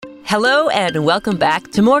Hello and welcome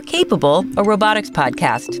back to More Capable, a robotics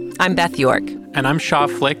podcast. I'm Beth York. And I'm Shaw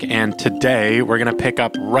Flick, and today we're going to pick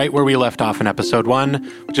up right where we left off in episode 1,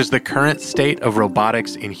 which is the current state of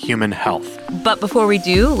robotics in human health. But before we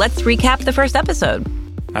do, let's recap the first episode.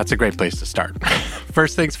 That's a great place to start.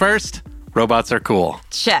 First things first, robots are cool.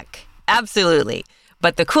 Check. Absolutely.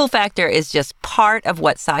 But the cool factor is just part of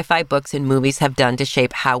what sci-fi books and movies have done to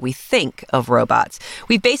shape how we think of robots.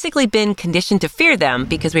 We've basically been conditioned to fear them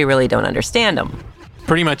because we really don't understand them.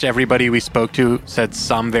 Pretty much everybody we spoke to said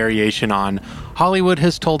some variation on Hollywood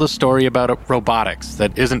has told a story about robotics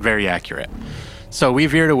that isn't very accurate. So we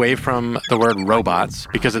veered away from the word robots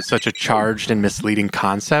because it's such a charged and misleading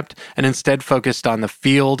concept and instead focused on the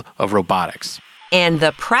field of robotics. And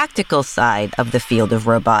the practical side of the field of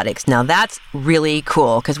robotics. Now that's really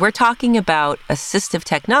cool because we're talking about assistive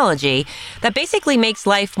technology that basically makes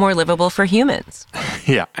life more livable for humans.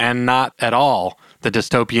 Yeah, and not at all the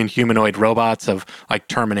dystopian humanoid robots of like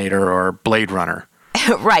Terminator or Blade Runner.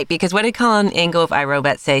 Right, because what did Colin Angle of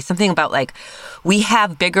iRobot say? Something about like, we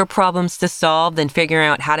have bigger problems to solve than figuring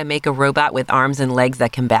out how to make a robot with arms and legs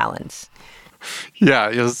that can balance. Yeah,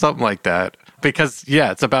 it was something like that. Because,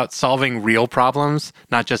 yeah, it's about solving real problems,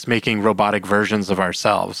 not just making robotic versions of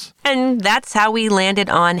ourselves. And that's how we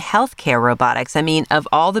landed on healthcare robotics. I mean, of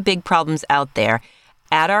all the big problems out there,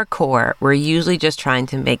 at our core, we're usually just trying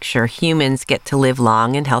to make sure humans get to live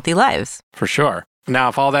long and healthy lives. For sure. Now,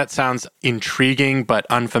 if all that sounds intriguing but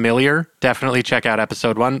unfamiliar, definitely check out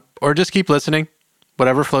episode 1, or just keep listening,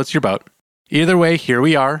 whatever floats your boat. Either way, here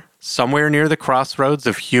we are, somewhere near the crossroads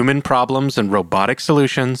of human problems and robotic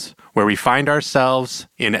solutions, where we find ourselves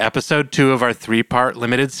in episode 2 of our 3-part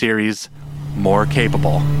limited series, More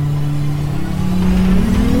Capable.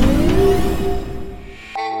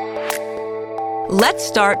 Let's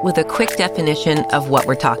start with a quick definition of what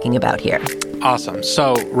we're talking about here. Awesome.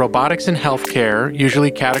 So, robotics in healthcare,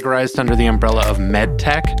 usually categorized under the umbrella of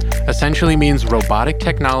medtech, essentially means robotic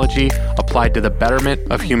technology applied to the betterment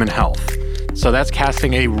of human health. So that's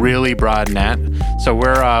casting a really broad net. So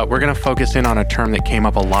we're going to focus in on a term that came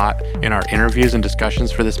up a lot in our interviews and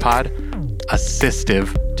discussions for this pod,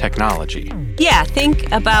 assistive technology. Yeah,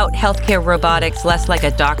 think about healthcare robotics less like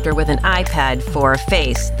a doctor with an iPad for a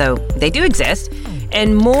face, though they do exist,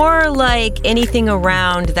 and more like anything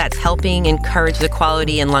around that's helping encourage the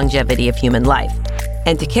quality and longevity of human life.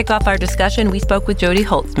 And to kick off our discussion, we spoke with Jody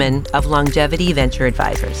Holtzman of Longevity Venture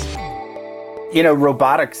Advisors. You know,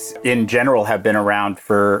 robotics in general have been around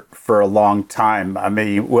for a long time. I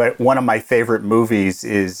mean, one of my favorite movies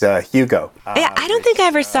is Hugo. Yeah, I don't think I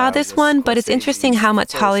ever saw this one, but it's interesting how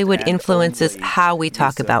much Hollywood influences how we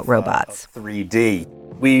talk about robots. 3D.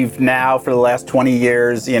 We've now, for the last 20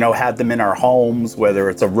 years, had them in our homes, whether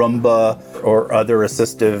it's a Roomba or other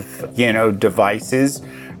assistive, devices.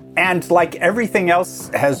 And like everything else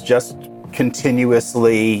has just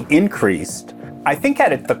continuously increased. I think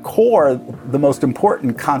at the core, the most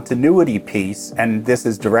important continuity piece, and this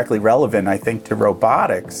is directly relevant, I think, to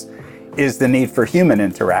robotics, is the need for human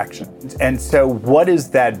interaction. And so what is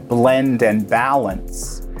that blend and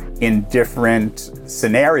balance in different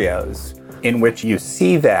scenarios in which you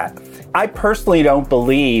see that? I personally don't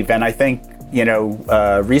believe, and I think,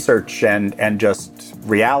 research and just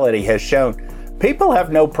reality has shown, people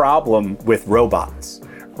have no problem with robots,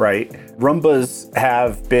 right? Roombas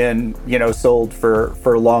have been, sold for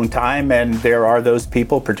a long time, and there are those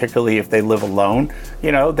people, particularly if they live alone,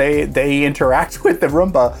 they interact with the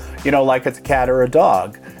Roomba, like it's a cat or a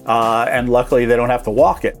dog, and luckily they don't have to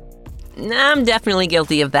walk it. I'm definitely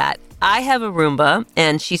guilty of that. I have a Roomba,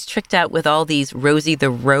 and she's tricked out with all these Rosie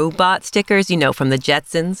the Robot stickers, from the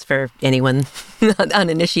Jetsons, for anyone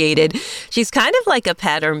uninitiated. She's kind of like a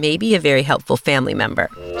pet or maybe a very helpful family member.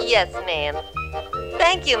 Yes, ma'am.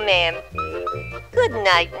 Thank you, ma'am. Good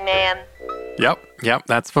night, ma'am. Yep,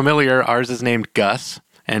 that's familiar. Ours is named Gus,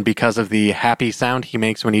 and because of the happy sound he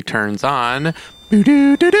makes when he turns on,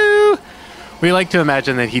 boo-doo-doo-doo, we like to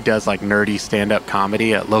imagine that he does like nerdy stand-up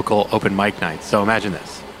comedy at local open mic nights. So imagine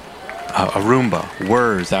this. A Roomba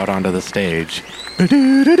whirs out onto the stage.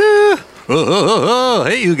 Boo-doo-doo-doo. Oh,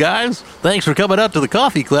 hey, you guys. Thanks for coming out to the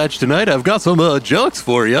Coffee Klatch tonight. I've got some jokes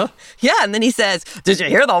for you. Yeah, and then he says, did you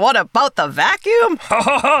hear the one about the vacuum? Ha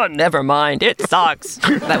ha ha, never mind, it sucks.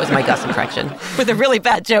 That was my Gus impression, with a really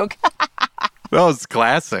bad joke. Well, it's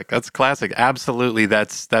classic. That's classic. Absolutely,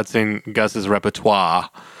 that's in Gus's repertoire.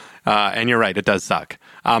 And you're right, it does suck.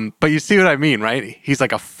 But you see what I mean, right? He's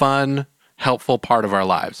like a fun, helpful part of our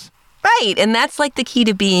lives. Right, and that's like the key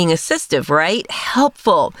to being assistive, right?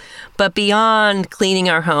 Helpful. But beyond cleaning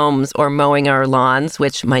our homes or mowing our lawns,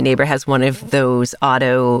 which my neighbor has one of those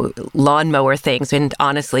auto lawnmower things, and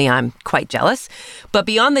honestly, I'm quite jealous. But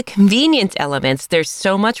beyond the convenience elements, there's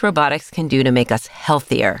so much robotics can do to make us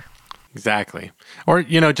healthier. Exactly. Or,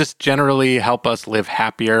 just generally help us live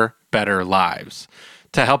happier, better lives.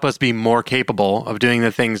 To help us be more capable of doing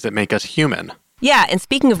the things that make us human. Yeah, and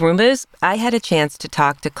speaking of Roombas, I had a chance to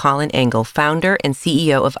talk to Colin Engel, founder and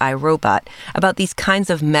CEO of iRobot, about these kinds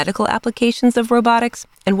of medical applications of robotics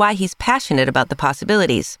and why he's passionate about the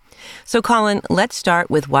possibilities. So Colin, let's start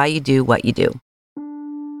with why you do what you do.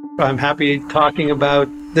 I'm happy talking about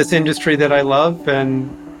this industry that I love and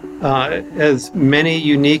has many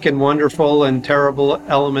unique and wonderful and terrible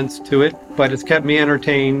elements to it, but it's kept me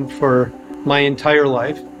entertained for my entire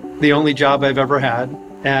life, the only job I've ever had.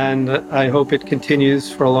 And I hope it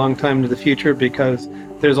continues for a long time into the future because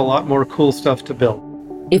there's a lot more cool stuff to build.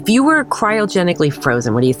 If you were cryogenically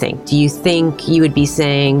frozen, what do you think? Do you think you would be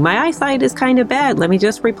saying, my eyesight is kind of bad, let me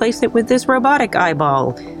just replace it with this robotic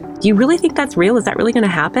eyeball? Do you really think that's real? Is that really going to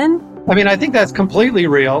happen? I mean, I think that's completely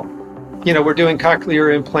real. We're doing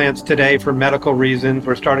cochlear implants today for medical reasons.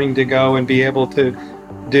 We're starting to go and be able to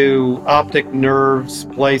do optic nerve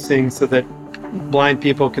splicing so that blind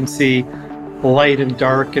people can see light and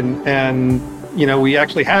dark, and we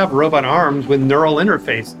actually have robot arms with neural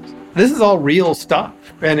interfaces. This is all real stuff,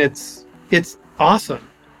 and it's awesome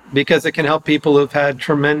because it can help people who've had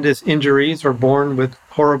tremendous injuries or born with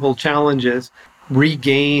horrible challenges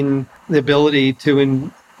regain the ability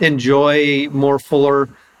to enjoy more fuller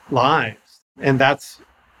lives, and that's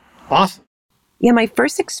awesome. Yeah, my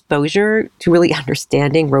first exposure to really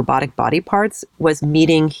understanding robotic body parts was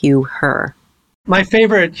meeting Hugh Herr. My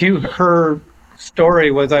favorite Hugh Herr story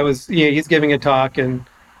was he's giving a talk and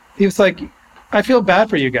he was like, I feel bad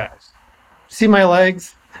for you guys. See my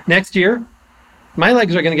legs? Next year, my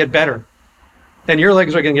legs are going to get better and your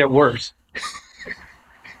legs are going to get worse.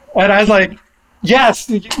 And I was like, yes,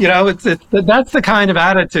 that's the kind of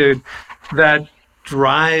attitude that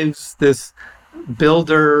drives this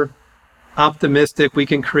builder, optimistic, we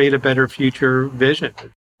can create a better future vision.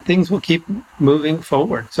 Things will keep moving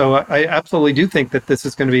forward. So I absolutely do think that this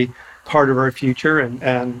is going to be part of our future.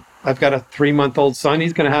 And I've got a 3-month-old son.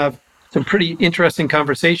 He's going to have some pretty interesting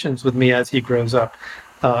conversations with me as he grows up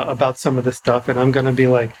about some of this stuff. And I'm going to be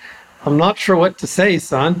like, I'm not sure what to say,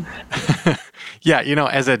 son. Yeah,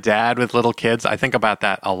 as a dad with little kids, I think about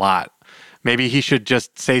that a lot. Maybe he should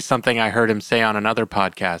just say something I heard him say on another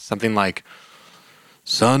podcast, something like,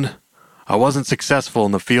 son, I wasn't successful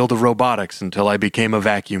in the field of robotics until I became a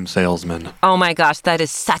vacuum salesman. Oh my gosh, that is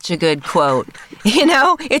such a good quote.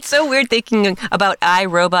 It's so weird thinking about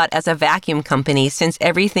iRobot as a vacuum company since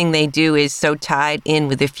everything they do is so tied in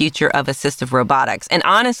with the future of assistive robotics. And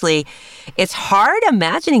honestly, it's hard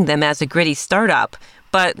imagining them as a gritty startup.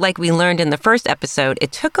 But like we learned in the first episode,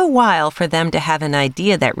 it took a while for them to have an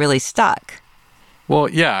idea that really stuck. Well,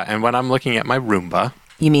 yeah, and when I'm looking at my Roomba...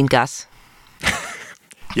 You mean Gus?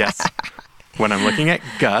 Yes. When I'm looking at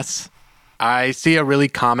Gus, I see a really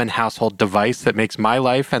common household device that makes my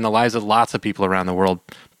life and the lives of lots of people around the world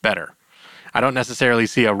better. I don't necessarily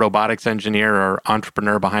see a robotics engineer or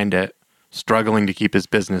entrepreneur behind it struggling to keep his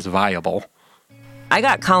business viable. I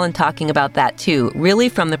got Colin talking about that too, really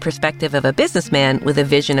from the perspective of a businessman with a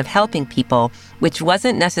vision of helping people, which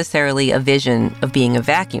wasn't necessarily a vision of being a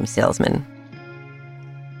vacuum salesman.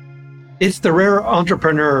 It's the rare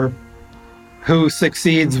entrepreneur who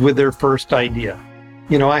succeeds with their first idea.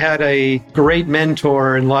 I had a great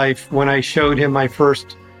mentor in life when I showed him my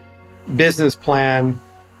first business plan,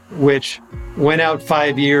 which went out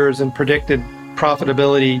 5 years and predicted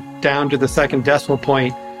profitability down to the second decimal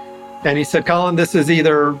point. And he said, Colin, this is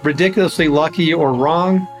either ridiculously lucky or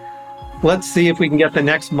wrong. Let's see if we can get the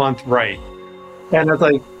next month right. And I was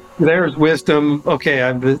like, there's wisdom. Okay,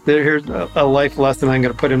 here's a life lesson I'm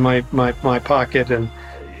going to put in my pocket. And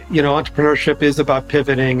entrepreneurship is about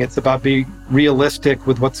pivoting. It's about being realistic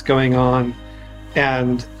with what's going on.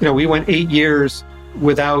 And, we went 8 years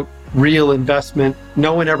without real investment.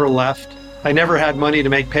 No one ever left. I never had money to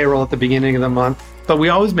make payroll at the beginning of the month, but we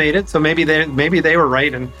always made it. So maybe they were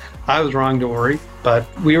right and I was wrong to worry. But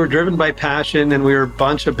we were driven by passion and we were a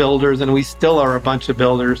bunch of builders, and we still are a bunch of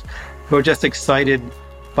builders who are just excited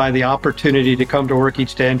by the opportunity to come to work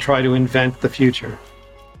each day and try to invent the future.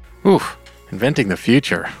 Oof. Inventing the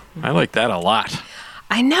future. I like that a lot.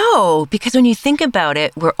 I know, because when you think about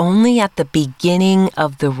it, we're only at the beginning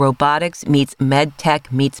of the robotics meets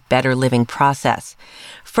medtech meets better living process.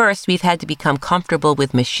 First, we've had to become comfortable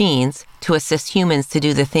with machines to assist humans to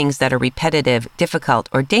do the things that are repetitive, difficult,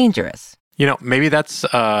 or dangerous. Maybe that's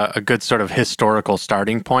a good sort of historical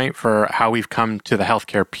starting point for how we've come to the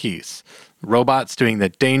healthcare piece. Robots doing the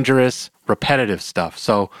dangerous, repetitive stuff.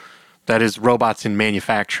 So that is robots in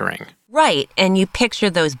manufacturing. Right, and you picture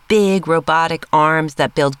those big robotic arms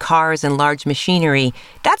that build cars and large machinery.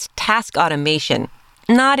 That's task automation.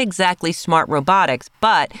 Not exactly smart robotics,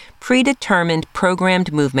 but predetermined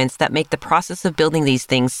programmed movements that make the process of building these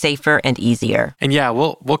things safer and easier. And yeah,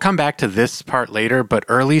 we'll come back to this part later, but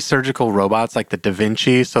early surgical robots like the Da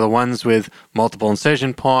Vinci, so the ones with multiple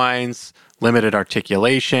incision points, limited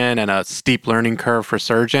articulation, and a steep learning curve for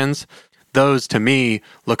surgeons, those to me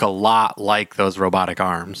look a lot like those robotic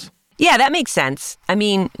arms. Yeah, that makes sense. I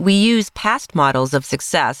mean, we use past models of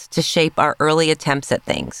success to shape our early attempts at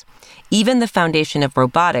things. Even the foundation of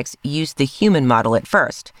robotics used the human model at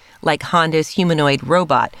first, like Honda's humanoid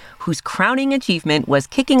robot, whose crowning achievement was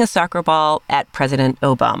kicking a soccer ball at President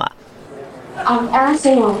Obama. I'm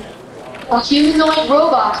Arsenal, a humanoid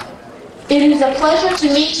robot. It is a pleasure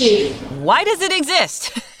to meet you. Why does it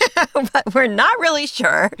exist? But we're not really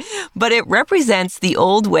sure. But it represents the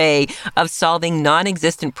old way of solving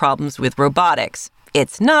non-existent problems with robotics.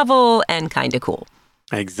 It's novel and kind of cool.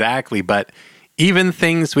 Exactly, but even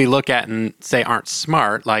things we look at and say aren't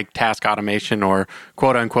smart, like task automation or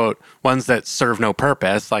quote-unquote ones that serve no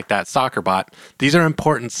purpose, like that soccer bot, these are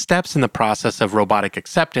important steps in the process of robotic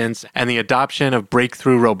acceptance and the adoption of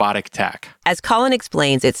breakthrough robotic tech. As Colin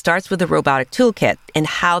explains, it starts with a robotic toolkit and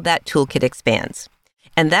how that toolkit expands.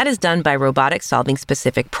 And that is done by robotics solving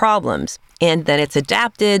specific problems. And then it's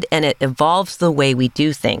adapted and it evolves the way we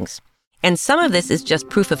do things. And some of this is just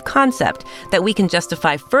proof of concept that we can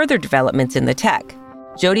justify further developments in the tech.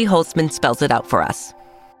 Jody Holtzman spells it out for us.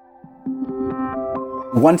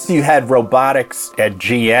 Once you had robotics at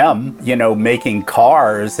GM, making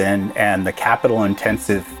cars and the capital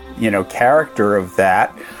intensive, character of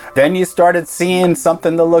that, then you started seeing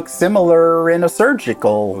something that looked similar in a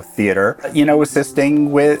surgical theater,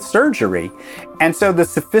 assisting with surgery. And so the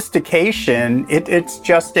sophistication, it's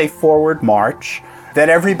just a forward march that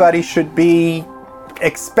everybody should be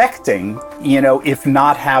expecting, if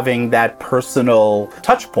not having that personal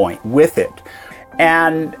touch point with it.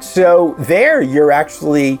 And so there you're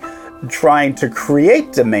actually trying to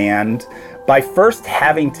create demand by first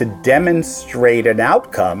having to demonstrate an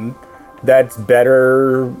outcome that's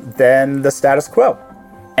better than the status quo.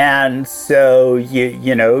 And so,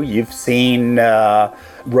 you've seen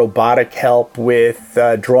robotic help with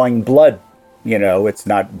drawing blood. It's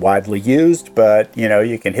not widely used, but,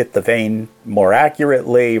 you can hit the vein more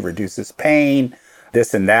accurately, reduces pain,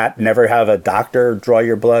 this and that. Never have a doctor draw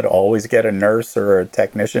your blood, always get a nurse or a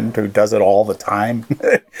technician who does it all the time.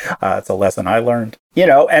 It's a lesson I learned.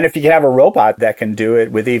 And if you can have a robot that can do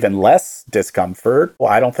it with even less discomfort, well,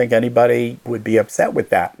 I don't think anybody would be upset with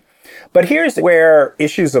that. But here's where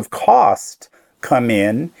issues of cost come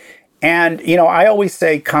in. And, I always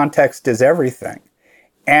say context is everything.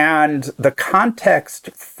 And the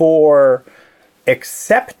context for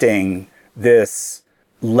accepting this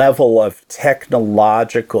level of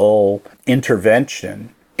technological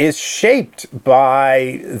intervention is shaped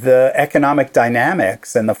by the economic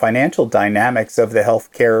dynamics and the financial dynamics of the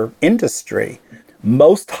healthcare industry.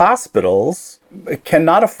 Most hospitals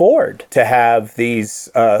cannot afford to have these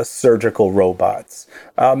surgical robots.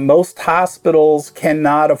 Most hospitals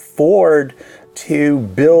cannot afford to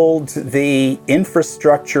build the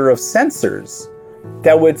infrastructure of sensors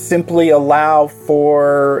that would simply allow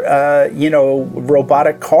for,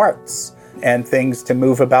 robotic carts and things to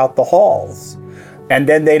move about the halls. And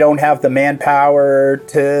then they don't have the manpower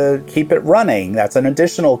to keep it running. That's an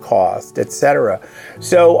additional cost, etc.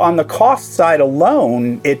 So on the cost side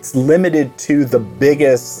alone, it's limited to the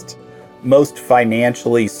biggest, most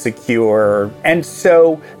financially secure. And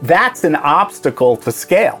so that's an obstacle to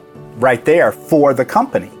scale right there for the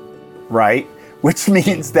company, right? Which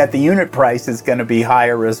means that the unit price is going to be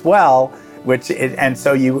higher as well, and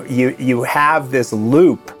so you have this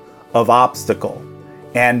loop of obstacle.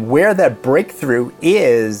 And where that breakthrough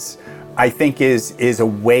is, I think is a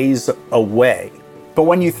ways away. But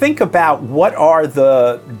when you think about what are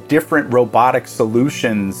the different robotic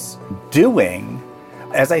solutions doing,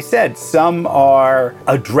 as I said, some are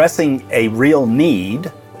addressing a real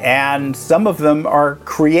need, and some of them are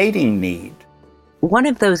creating need. One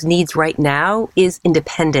of those needs right now is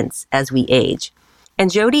independence as we age. And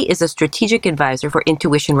Jody is a strategic advisor for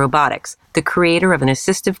Intuition Robotics, the creator of an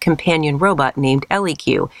assistive companion robot named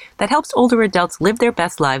ElliQ that helps older adults live their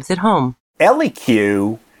best lives at home.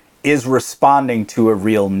 ElliQ is responding to a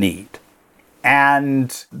real need.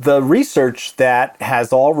 And the research that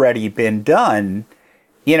has already been done,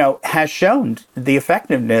 has shown the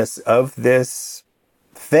effectiveness of this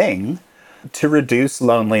thing to reduce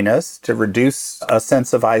loneliness, to reduce a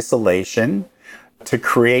sense of isolation, to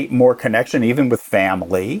create more connection even with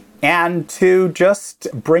family, and to just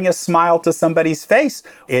bring a smile to somebody's face.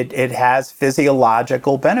 It has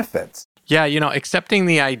physiological benefits. Yeah, accepting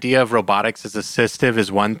the idea of robotics as assistive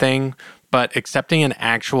is one thing, but accepting an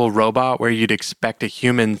actual robot where you'd expect a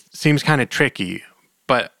human seems kind of tricky.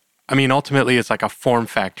 But, ultimately it's like a form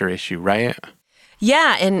factor issue, right?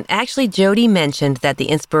 Yeah, and actually Jody mentioned that the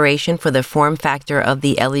inspiration for the form factor of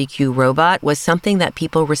the ElliQ robot was something that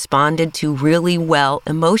people responded to really well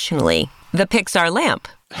emotionally. The Pixar lamp.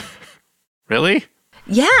 Really?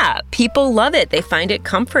 Yeah, people love it. They find it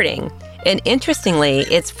comforting. And interestingly,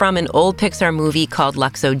 it's from an old Pixar movie called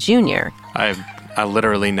Luxo Jr. I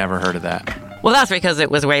literally never heard of that. Well, that's because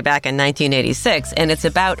it was way back in 1986, and it's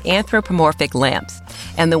about anthropomorphic lamps.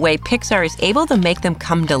 And the way Pixar is able to make them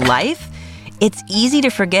come to life, it's easy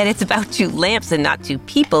to forget it's about two lamps and not two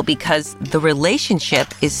people because the relationship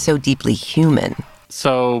is so deeply human.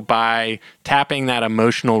 So by tapping that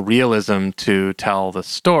emotional realism to tell the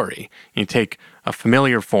story, you take a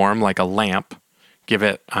familiar form like a lamp, give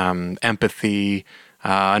it empathy,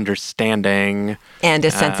 understanding. And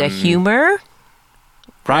a sense of humor.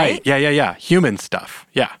 Right. Yeah. Human stuff.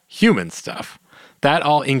 Yeah, human stuff. That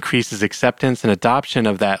all increases acceptance and adoption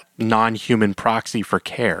of that non-human proxy for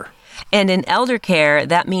care. And in elder care,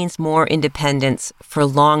 that means more independence for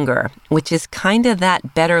longer, which is kind of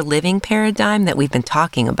that better living paradigm that we've been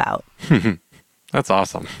talking about. That's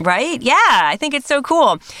awesome. Right? Yeah, I think it's so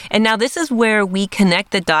cool. And now this is where we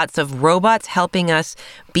connect the dots of robots helping us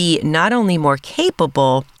be not only more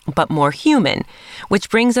capable, but more human, which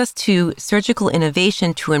brings us to surgical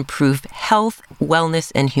innovation to improve health,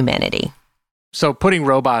 wellness, and humanity. So putting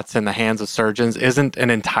robots in the hands of surgeons isn't an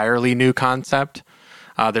entirely new concept.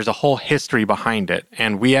 There's a whole history behind it.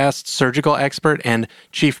 And we asked surgical expert and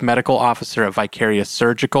chief medical officer of Vicarious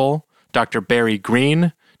Surgical, Dr. Barry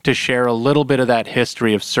Green, to share a little bit of that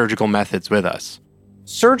history of surgical methods with us.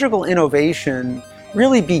 Surgical innovation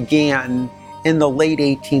really began in the late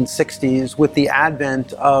 1860s with the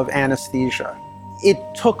advent of anesthesia. It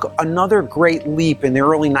took another great leap in the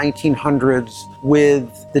early 1900s with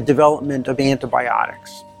the development of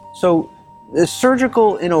antibiotics. So the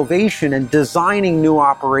surgical innovation and designing new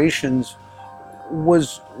operations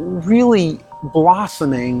was really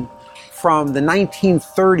blossoming from the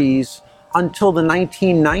 1930s until the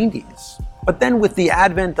 1990s. But then with the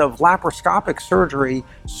advent of laparoscopic surgery,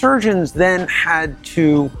 surgeons then had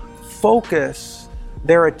to focus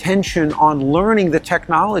their attention on learning the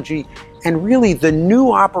technology, and really the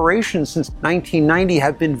new operations since 1990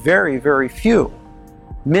 have been very, very few.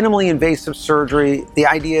 Minimally invasive surgery, the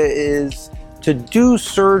idea is to do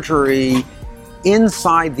surgery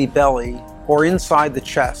inside the belly or inside the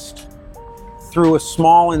chest through a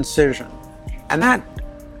small incision. And that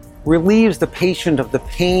relieves the patient of the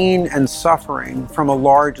pain and suffering from a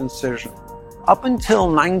large incision. Up until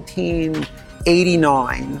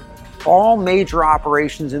 1989, all major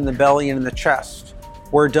operations in the belly and in the chest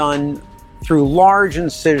were done through large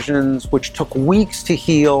incisions, which took weeks to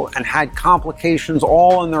heal and had complications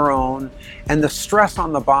all on their own, and the stress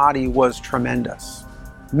on the body was tremendous.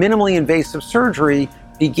 Minimally invasive surgery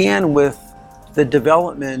began with the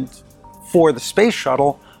development for the space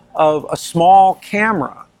shuttle of a small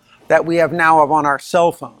camera that we have now on our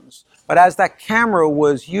cell phones. But as that camera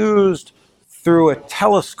was used through a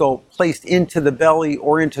telescope placed into the belly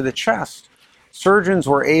or into the chest, surgeons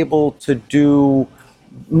were able to do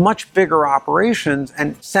much bigger operations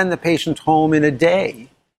and send the patient home in a day.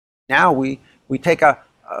 Now we take a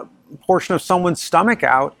portion of someone's stomach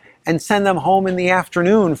out and send them home in the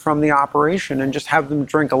afternoon from the operation and just have them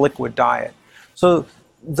drink a liquid diet. So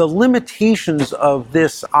the limitations of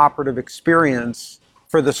this operative experience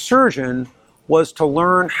for the surgeon was to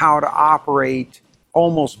learn how to operate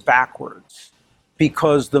almost backwards,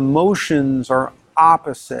 because the motions are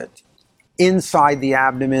opposite inside the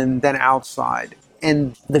abdomen than outside.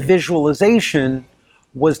 And the visualization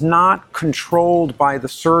was not controlled by the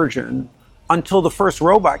surgeon until the first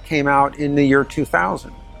robot came out in the year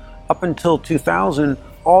 2000. Up until 2000,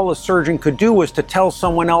 all a surgeon could do was to tell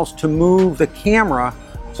someone else to move the camera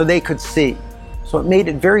so they could see. So it made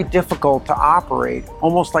it very difficult to operate,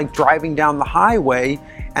 almost like driving down the highway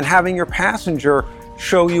and having your passenger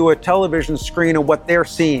show you a television screen of what they're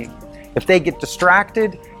seeing. If they get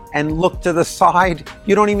distracted and look to the side,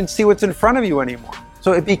 you don't even see what's in front of you anymore.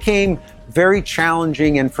 So it became very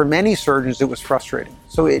challenging, and for many surgeons, it was frustrating.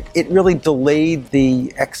 So it really delayed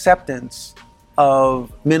the acceptance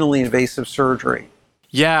of minimally invasive surgery.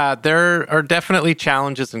 Yeah, there are definitely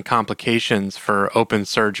challenges and complications for open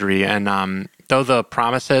surgery. And though the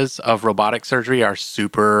promises of robotic surgery are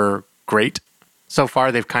super great, so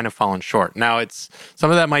far they've kind of fallen short. Now, some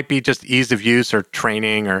of that might be just ease of use or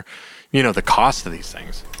training or, the cost of these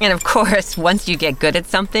things. And of course, once you get good at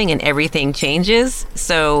something and everything changes,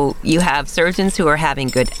 so you have surgeons who are having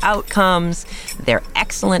good outcomes, they're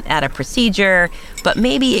excellent at a procedure, but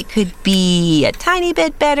maybe it could be a tiny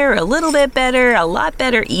bit better, a little bit better, a lot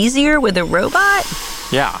better, easier with a robot.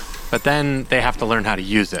 Yeah, but then they have to learn how to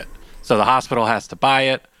use it. So the hospital has to buy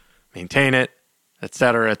it, maintain it, et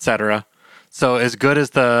cetera, et cetera. So as good as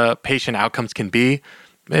the patient outcomes can be,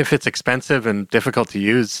 if it's expensive and difficult to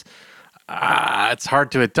use, it's hard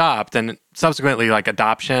to adopt. And subsequently,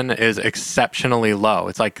 adoption is exceptionally low.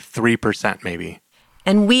 It's 3% maybe.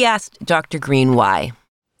 And we asked Dr. Green why.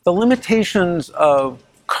 The limitations of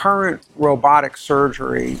current robotic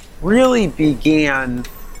surgery really began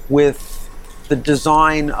with the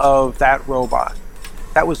design of that robot.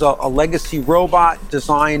 That was a legacy robot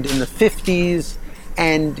designed in the 50s,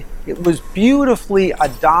 and it was beautifully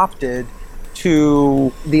adopted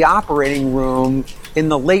to the operating room in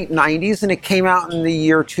the late 90s, and it came out in the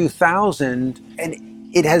year 2000,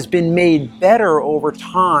 and it has been made better over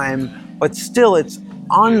time, but still it's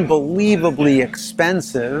unbelievably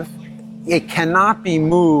expensive. It cannot be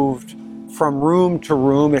moved from room to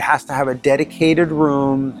room. It has to have a dedicated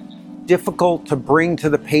room, difficult to bring to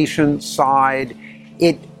the patient's side.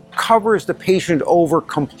 It covers the patient over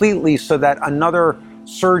completely so that another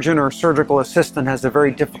surgeon or surgical assistant has a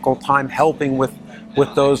very difficult time helping with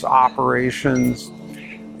those operations.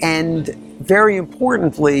 And very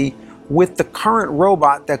importantly, with the current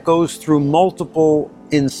robot that goes through multiple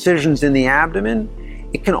incisions in the abdomen,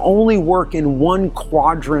 it can only work in one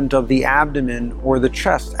quadrant of the abdomen or the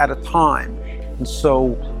chest at a time. And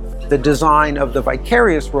so the design of the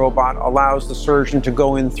Vicarious robot allows the surgeon to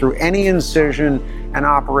go in through any incision and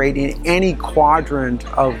operate in any quadrant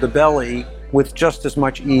of the belly with just as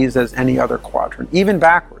much ease as any other quadrant, even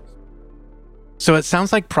backwards. So it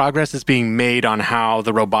sounds like progress is being made on how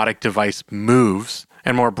the robotic device moves,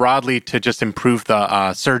 and more broadly to just improve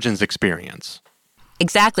the surgeon's experience.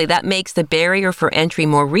 Exactly. That makes the barrier for entry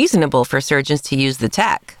more reasonable for surgeons to use the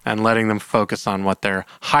tech. And letting them focus on what they're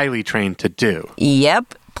highly trained to do.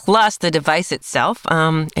 Yep. Plus the device itself,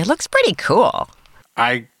 it looks pretty cool.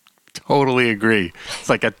 I totally agree. It's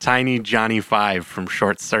like a tiny Johnny Five from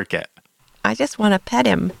Short Circuit. I just want to pet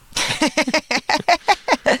him.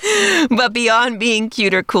 But beyond being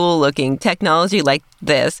cute or cool looking, technology like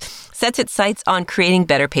this sets its sights on creating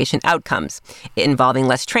better patient outcomes, involving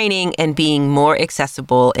less training and being more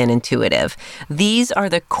accessible and intuitive. These are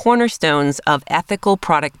the cornerstones of ethical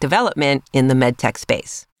product development in the medtech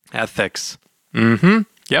space. Ethics. Mm-hmm.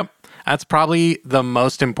 Yep. That's probably the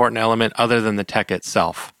most important element other than the tech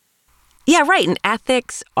itself. Yeah, right. And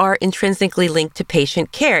ethics are intrinsically linked to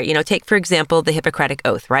patient care. Take, for example, the Hippocratic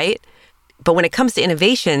Oath, right? But when it comes to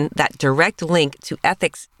innovation, that direct link to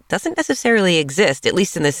ethics doesn't necessarily exist, at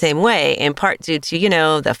least in the same way, in part due to,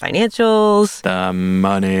 the financials. The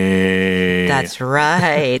money. That's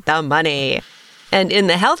right, the money. And in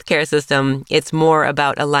the healthcare system, it's more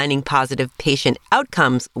about aligning positive patient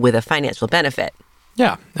outcomes with a financial benefit.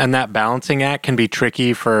 Yeah, and that balancing act can be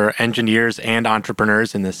tricky for engineers and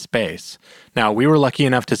entrepreneurs in this space. Now, we were lucky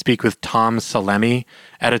enough to speak with Tom Salemi,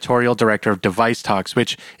 editorial director of Device Talks,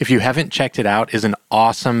 which, if you haven't checked it out, is an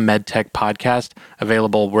awesome medtech podcast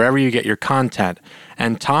available wherever you get your content.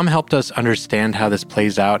 And Tom helped us understand how this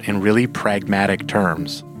plays out in really pragmatic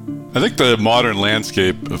terms. I think the modern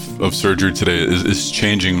landscape of surgery today is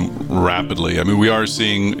changing rapidly. I mean, we are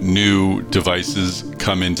seeing new devices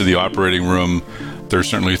come into the operating room. There are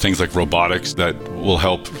certainly things like robotics that will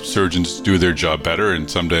help surgeons do their job better and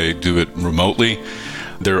someday do it remotely.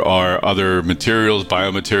 There are other materials,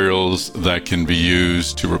 biomaterials, that can be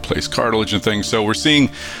used to replace cartilage and things. So we're seeing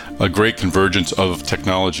a great convergence of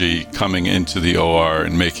technology coming into the OR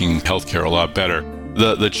and making healthcare a lot better.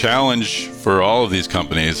 The challenge for all of these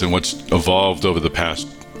companies and what's evolved over the past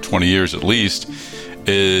 20 years at least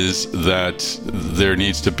is that there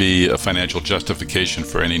needs to be a financial justification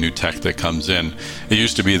for any new tech that comes in. It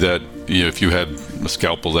used to be that if you had a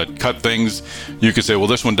scalpel that cut things, you could say, well,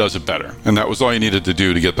 this one does it better. And that was all you needed to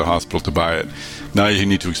do to get the hospital to buy it. Now you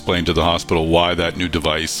need to explain to the hospital why that new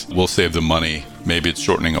device will save them money Maybe it's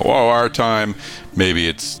shortening OR time. Maybe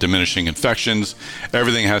it's diminishing infections.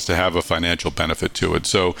 Everything has to have a financial benefit to it.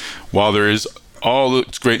 So while there is all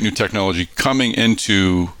this great new technology coming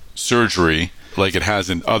into surgery, like it has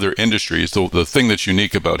in other industries, the thing that's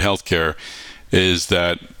unique about healthcare is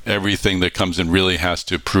that everything that comes in really has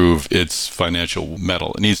to prove its financial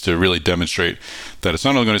mettle. It needs to really demonstrate that it's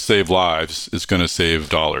not only going to save lives, it's going to save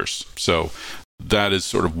dollars. So that is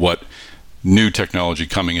sort of what new technology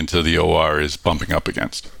coming into the OR is bumping up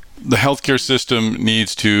against. The healthcare system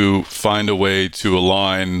needs to find a way to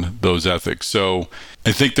align those ethics. So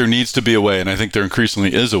I think there needs to be a way, and I think there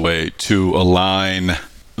increasingly is a way, to align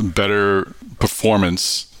better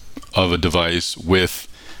performance of a device with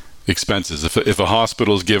expenses. If a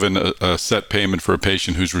hospital is given a set payment for a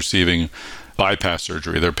patient who's receiving bypass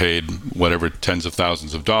surgery, they're paid whatever tens of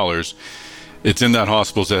thousands of dollars. It's in that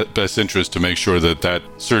hospital's best interest to make sure that that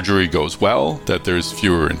surgery goes well, that there's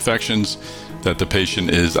fewer infections, that the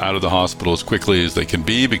patient is out of the hospital as quickly as they can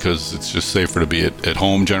be, because it's just safer to be at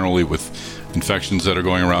home generally with infections that are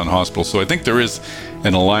going around the hospital. So I think there is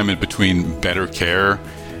an alignment between better care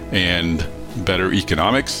and better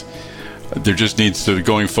economics. There just needs to,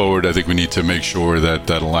 going forward, I think we need to make sure that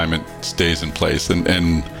that alignment stays in place.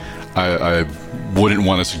 And I wouldn't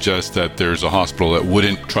want to suggest that there's a hospital that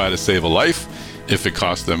wouldn't try to save a life. If it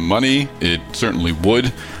cost them money, it certainly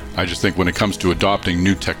would. I just think when it comes to adopting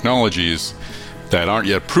new technologies that aren't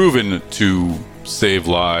yet proven to save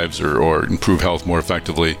lives or improve health more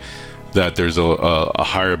effectively, that there's a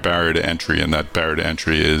higher barrier to entry, and that barrier to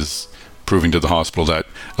entry is proving to the hospital that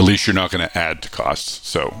at least you're not going to add to costs.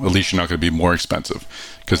 So at least you're not going to be more expensive,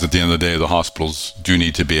 because at the end of the day, the hospitals do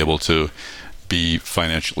need to be able to be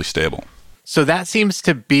financially stable. So that seems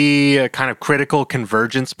to be a kind of critical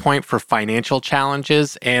convergence point for financial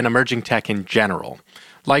challenges and emerging tech in general.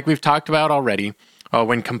 Like we've talked about already,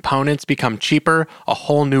 when components become cheaper, a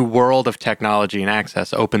whole new world of technology and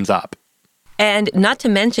access opens up. And not to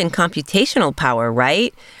mention computational power,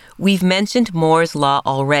 right? We've mentioned Moore's Law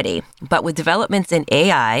already, but with developments in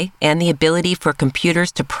AI and the ability for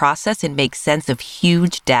computers to process and make sense of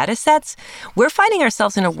huge data sets, we're finding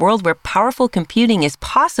ourselves in a world where powerful computing is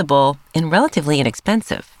possible and relatively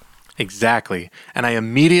inexpensive. Exactly. And I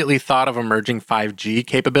immediately thought of emerging 5G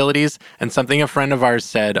capabilities and something a friend of ours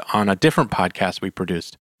said on a different podcast we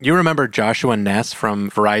produced. You remember Joshua Ness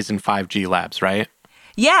from Verizon 5G Labs, right?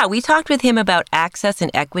 Yeah, we talked with him about access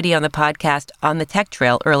and equity on the podcast On the Tech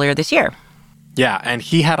Trail earlier this year. Yeah, and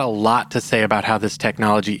he had a lot to say about how this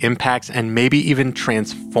technology impacts and maybe even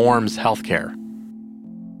transforms healthcare.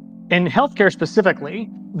 In healthcare specifically,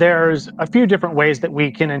 there's a few different ways that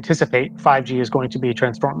we can anticipate 5G is going to be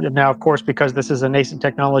transformative. Now, of course, because this is a nascent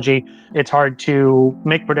technology, it's hard to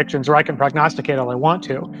make predictions, or I can prognosticate all I want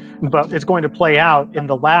to, but it's going to play out in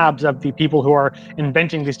the labs of the people who are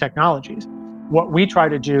inventing these technologies. What we try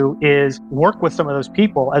to do is work with some of those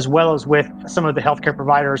people, as well as with some of the healthcare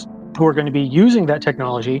providers who are going to be using that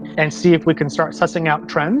technology, and see if we can start sussing out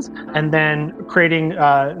trends and then creating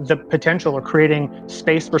the potential, or creating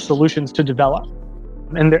space for solutions to develop.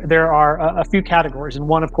 And there are a few categories. And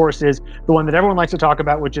one, of course, is the one that everyone likes to talk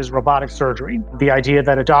about, which is robotic surgery. The idea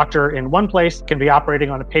that a doctor in one place can be operating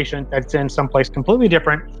on a patient that's in someplace completely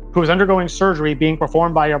different, who is undergoing surgery being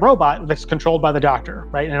performed by a robot that's controlled by the doctor,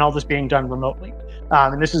 right? And all this being done remotely.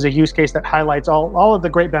 And this is a use case that highlights all of the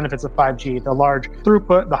great benefits of 5G, the large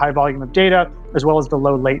throughput, the high volume of data, as well as the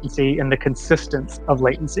low latency and the consistence of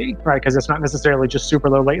latency, right? Because it's not necessarily just super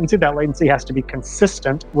low latency. That latency has to be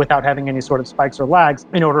consistent without having any sort of spikes or lags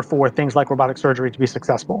in order for things like robotic surgery to be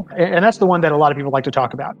successful. And that's the one that a lot of people like to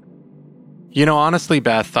talk about. You know, honestly,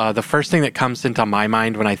 Beth, the first thing that comes into my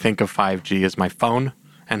mind when I think of 5G is my phone,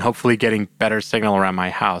 and hopefully getting better signal around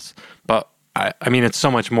my house. But I mean, it's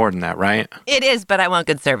so much more than that, right? It is, but I want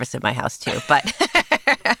good service in my house too. But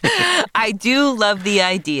I do love the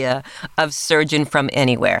idea of surgeon from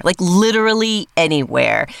anywhere, like literally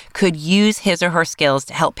anywhere, could use his or her skills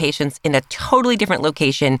to help patients in a totally different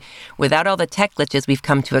location without all the tech glitches we've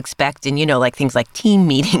come to expect in, like things like team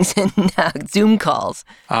meetings and Zoom calls.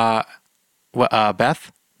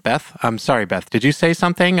 Beth? I'm sorry, Beth. Did you say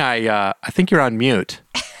something? I think you're on mute.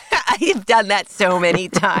 I've done that so many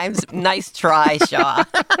times. Nice try, Shaw.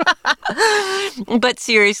 But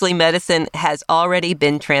seriously, medicine has already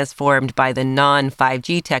been transformed by the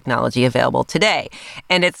non-5G technology available today.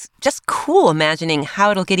 And it's just cool imagining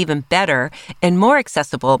how it'll get even better and more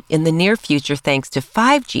accessible in the near future thanks to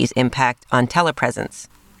 5G's impact on telepresence.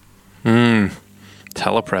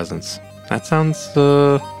 Telepresence. That sounds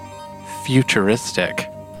futuristic.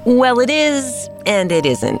 Well, it is, and it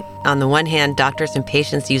isn't. On the one hand, doctors and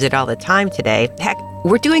patients use it all the time today. Heck,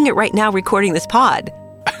 We're doing it right now recording this pod.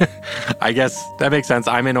 I guess that makes sense.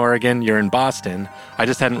 I'm in Oregon, you're in Boston. I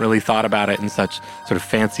just hadn't really thought about it in such sort of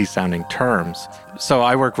fancy sounding terms. So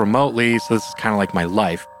I work remotely, so this is kind of like my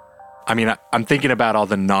life. I mean, I'm thinking about all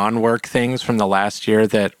the non-work things from the last year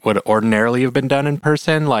that would ordinarily have been done in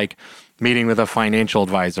person, like meeting with a financial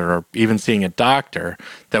advisor or even seeing a doctor,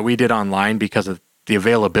 that we did online because of the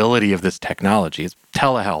availability of this technology,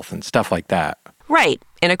 telehealth and stuff like that. Right.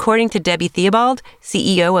 And according to Debbie Theobald,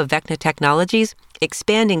 CEO of Vecna Technologies,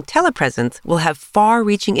 expanding telepresence will have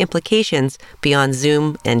far-reaching implications beyond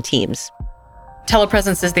Zoom and Teams.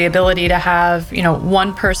 Telepresence is the ability to have,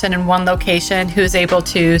 one person in one location who's able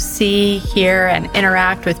to see, hear, and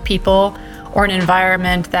interact with people or an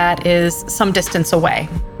environment that is some distance away.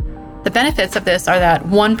 The benefits of this are that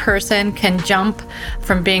one person can jump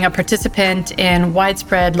from being a participant in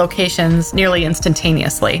widespread locations nearly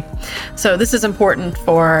instantaneously. So this is important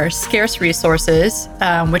for scarce resources,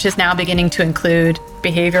 which is now beginning to include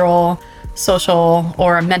behavioral, social,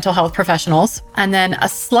 or mental health professionals. And then a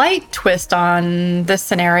slight twist on this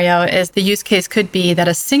scenario is the use case could be that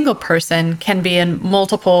a single person can be in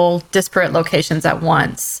multiple disparate locations at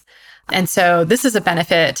once. And so this is a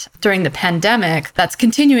benefit during the pandemic that's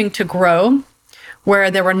continuing to grow,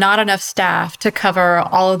 where there were not enough staff to cover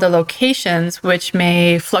all of the locations, which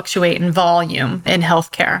may fluctuate in volume in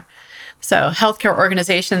healthcare. So healthcare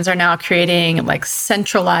organizations are now creating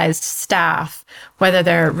centralized staff, whether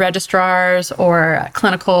they're registrars or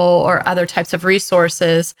clinical or other types of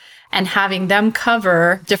resources, and having them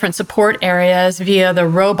cover different support areas via the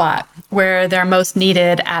robot where they're most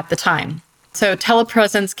needed at the time. So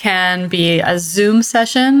telepresence can be a Zoom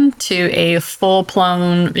session to a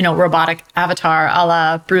full-blown, robotic avatar a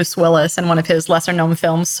la Bruce Willis in one of his lesser-known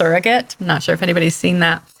films, Surrogate. I'm not sure if anybody's seen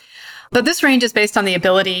that. But this range is based on the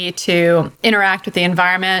ability to interact with the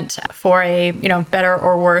environment for a, better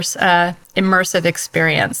or worse immersive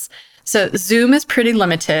experience. So Zoom is pretty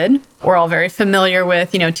limited. We're all very familiar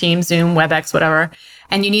with, Teams, Zoom, WebEx, whatever.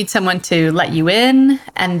 And you need someone to let you in,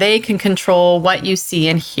 and they can control what you see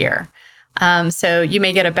and hear. So you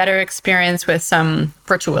may get a better experience with some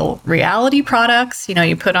virtual reality products.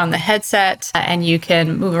 You put on the headset and you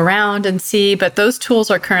can move around and see, but those tools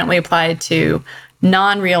are currently applied to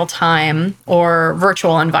non-real time or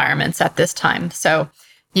virtual environments at this time. So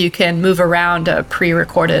you can move around a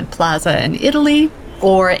pre-recorded plaza in Italy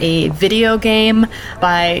or a video game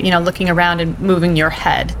by, looking around and moving your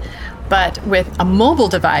head. But with a mobile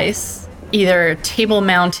device, either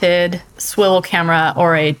table-mounted swivel camera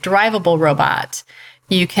or a drivable robot,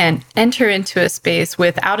 you can enter into a space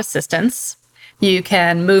without assistance. You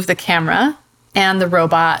can move the camera and the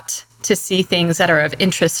robot to see things that are of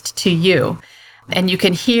interest to you. And you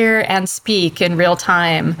can hear and speak in real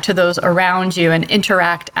time to those around you and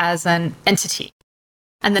interact as an entity.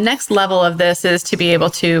 And the next level of this is to be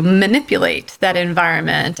able to manipulate that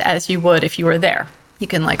environment as you would if you were there. You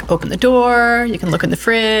can open the door, you can look in the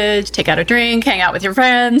fridge, take out a drink, hang out with your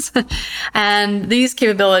friends. And these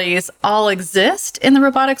capabilities all exist in the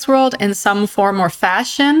robotics world in some form or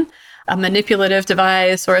fashion, a manipulative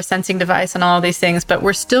device or a sensing device and all of these things. But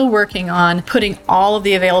we're still working on putting all of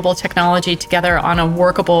the available technology together on a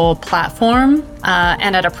workable platform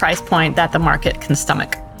and at a price point that the market can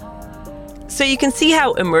stomach. So you can see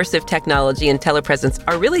how immersive technology and telepresence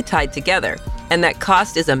are really tied together, and that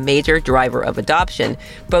cost is a major driver of adoption,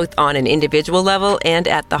 both on an individual level and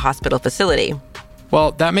at the hospital facility.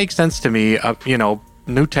 Well, that makes sense to me.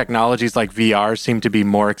 New technologies like VR seem to be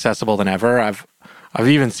more accessible than ever. I've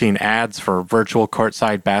even seen ads for virtual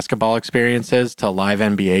courtside basketball experiences to live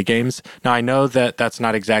NBA games. Now, I know that that's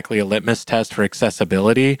not exactly a litmus test for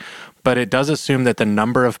accessibility, but it does assume that the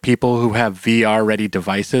number of people who have VR-ready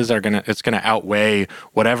devices it's gonna outweigh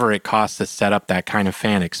whatever it costs to set up that kind of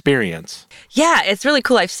fan experience. Yeah, it's really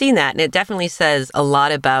cool. I've seen that, and it definitely says a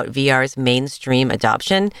lot about VR's mainstream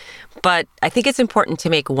adoption. But I think it's important to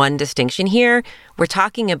make one distinction here. We're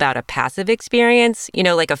talking about a passive experience,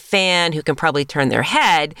 like a fan who can probably turn their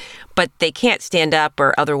head, but they can't stand up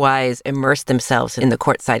or otherwise immerse themselves in the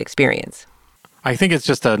courtside experience. I think it's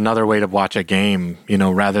just another way to watch a game,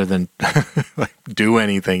 rather than do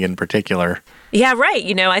anything in particular. Yeah, right.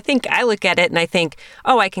 I think I look at it and I think,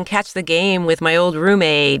 I can catch the game with my old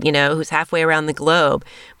roommate, who's halfway around the globe.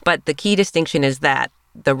 But the key distinction is that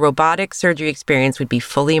the robotic surgery experience would be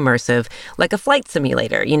fully immersive, like a flight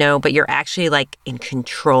simulator, but you're actually in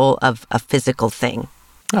control of a physical thing.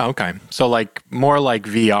 Oh, okay. So more like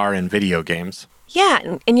VR in video games. Yeah,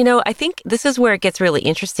 and I think this is where it gets really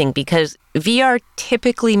interesting because VR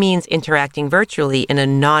typically means interacting virtually in a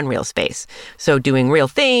non-real space. So doing real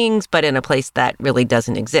things, but in a place that really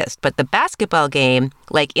doesn't exist. But the basketball game,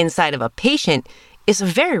 like inside of a patient, is a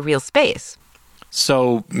very real space.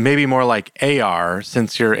 So maybe more like AR,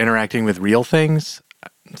 since you're interacting with real things?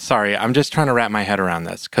 Sorry, I'm just trying to wrap my head around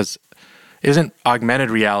this, because isn't augmented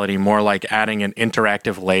reality more like adding an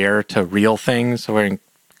interactive layer to real things, wearing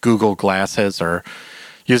Google glasses or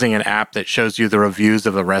using an app that shows you the reviews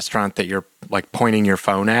of the restaurant that you're like pointing your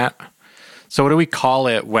phone at? So what do we call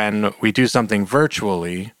it when we do something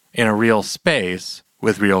virtually in a real space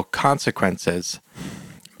with real consequences?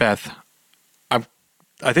 Beth,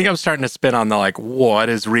 I think I'm starting to spin on the what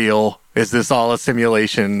is real? Is this all a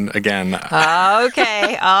simulation again?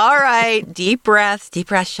 Okay. All right. Deep breaths,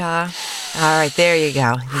 Shaw. All right. There you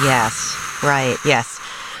go. Yes. Right. Yes.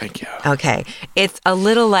 Thank you. Okay. It's a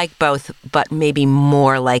little like both, but maybe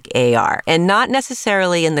more like AR. And not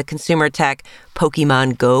necessarily in the consumer tech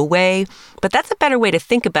Pokemon Go way, but that's a better way to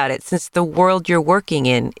think about it since the world you're working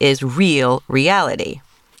in is real reality.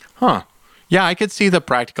 Huh. Yeah, I could see the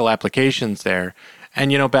practical applications there.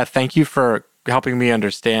 And, Beth, thank you for helping me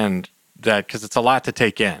understand that because it's a lot to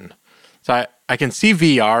take in. So I can see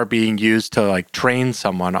VR being used to train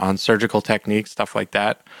someone on surgical techniques, stuff like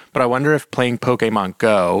that. But I wonder if playing Pokemon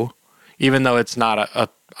Go, even though it's not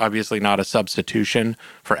obviously not a substitution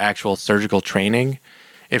for actual surgical training,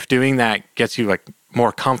 if doing that gets you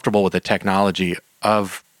more comfortable with the technology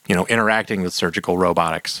of, interacting with surgical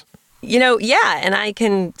robotics. Yeah, and I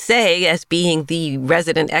can say, as being the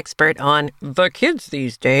resident expert on the kids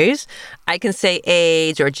these days, I can say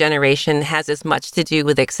age or generation has as much to do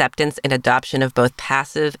with acceptance and adoption of both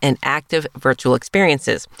passive and active virtual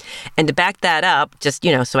experiences. And to back that up, just,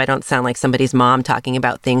 so I don't sound like somebody's mom talking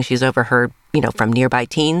about things she's overheard, from nearby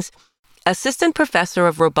teens, Assistant Professor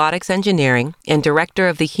of Robotics Engineering and Director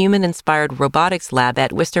of the Human-Inspired Robotics Lab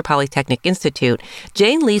at Worcester Polytechnic Institute,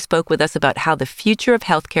 Jane Lee spoke with us about how the future of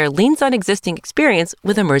healthcare leans on existing experience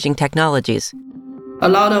with emerging technologies. A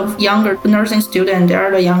lot of younger nursing students, they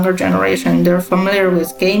are the younger generation. They're familiar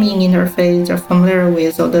with gaming interface, they're familiar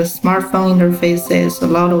with all the smartphone interfaces, a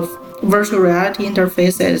lot of virtual reality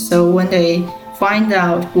interfaces. So when they find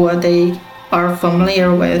out what they are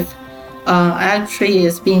familiar with, actually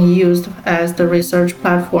is being used as the research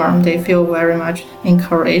platform, they feel very much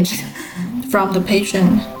encouraged. From the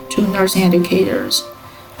patient to nursing educators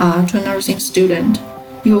to nursing student,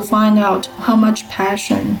 you'll find out how much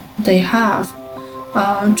passion they have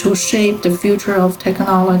to shape the future of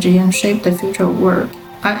technology and shape the future of work.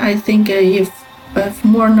 I think if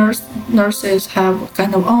more nurses have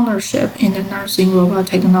kind of ownership in the nursing robot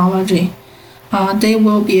technology, they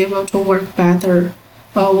will be able to work better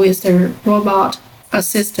with their robot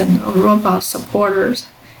assistant or robot supporters.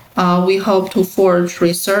 We hope to forge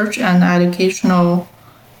research and educational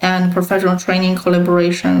and professional training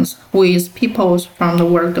collaborations with people from the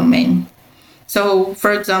work domain. So,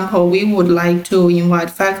 for example, we would like to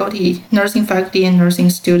invite nursing faculty and nursing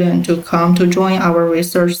students to come to join our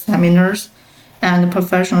research seminars and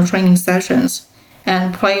professional training sessions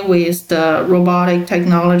and play with the robotic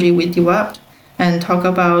technology we developed and talk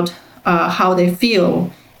about how they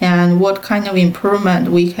feel and what kind of improvement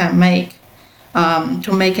we can make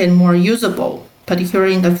to make it more usable,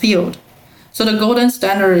 particularly in the field. So the golden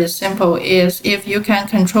standard is simple, is if you can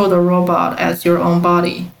control the robot as your own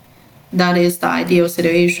body, that is the ideal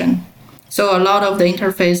situation. So a lot of the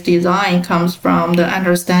interface design comes from the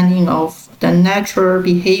understanding of the natural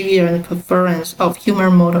behavior and preference of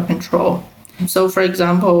human motor control. So for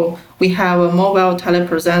example, we have a mobile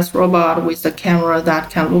telepresence robot with a camera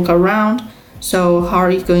that can look around. So how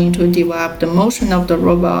are you going to develop the motion of the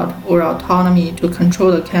robot or autonomy to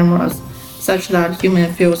control the cameras such that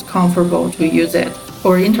human feels comfortable to use it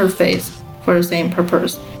or interface for the same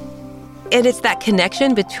purpose? And it's that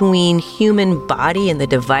connection between human body and the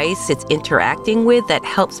device it's interacting with that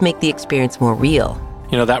helps make the experience more real.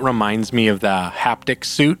 That reminds me of the haptic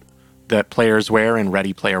suit that players wear in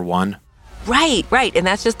Ready Player One. Right. And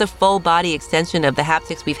that's just the full body extension of the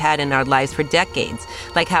haptics we've had in our lives for decades.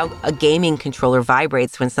 Like how a gaming controller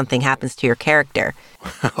vibrates when something happens to your character.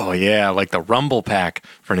 Oh yeah, like the Rumble Pack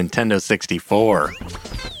for Nintendo 64.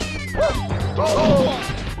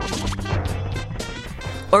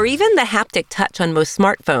 Or even the haptic touch on most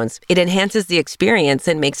smartphones. It enhances the experience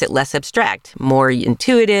and makes it less abstract, more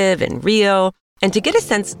intuitive and real. And to get a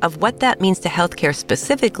sense of what that means to healthcare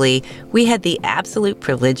specifically, we had the absolute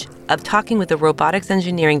privilege of talking with the robotics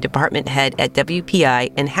engineering department head at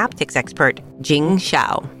WPI and haptics expert, Jing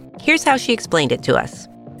Xiao. Here's how she explained it to us.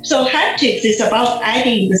 So haptics is about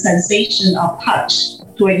adding the sensation of touch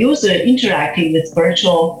to a user interacting with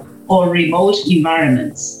virtual or remote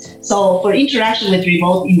environments. So for interaction with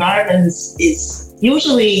remote environments is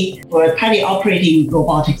usually for teleoperating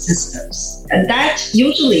robotic systems. And that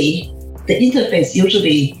usually, the interface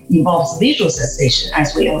usually involves visual sensation,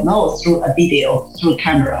 as we all know, through a video, through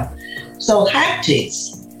camera. So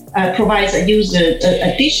haptics provides a user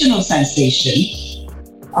additional sensation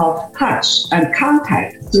of touch and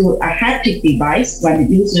contact through a haptic device when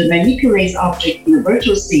the user manipulates object in a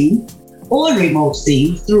virtual scene or remote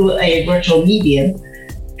scene through a virtual medium.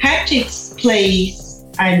 Haptics plays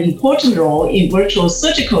an important role in virtual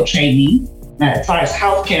surgical training, as far as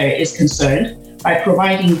healthcare is concerned, by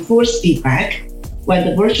providing force feedback when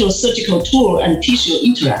the virtual surgical tool and tissue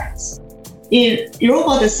interacts. In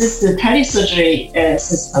robot-assisted telesurgery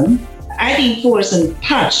system, adding force and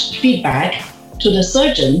touch feedback to the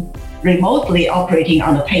surgeon remotely operating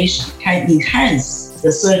on the patient can enhance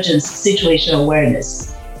the surgeon's situational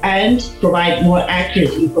awareness and provide more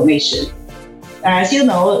accurate information. As you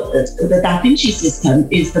know, the Da Vinci system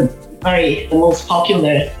is the most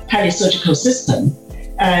popular telesurgical system.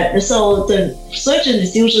 So the surgeon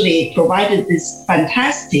is usually provided this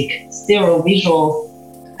fantastic stereo visual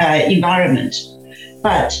environment,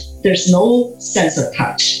 but there's no sense of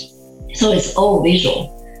touch. So it's all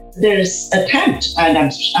visual. There's attempt, and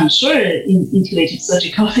I'm sure in integrated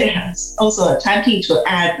surgical, there's also attempting to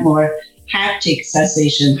add more haptic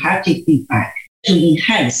sensation, haptic feedback to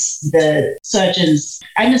enhance the surgeon's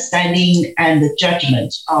understanding and the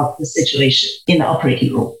judgment of the situation in the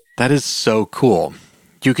operating room. That is so cool.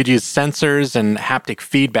 You could use sensors and haptic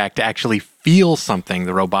feedback to actually feel something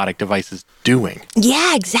the robotic device is doing.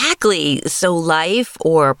 Yeah, exactly. So life,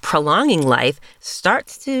 or prolonging life,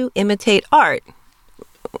 starts to imitate art.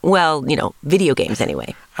 Well, video games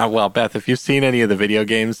anyway. Well, Beth, if you've seen any of the video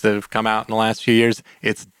games that have come out in the last few years,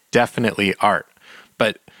 it's definitely art.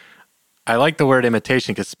 But I like the word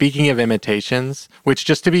imitation because speaking of imitations, which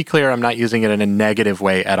just to be clear, I'm not using it in a negative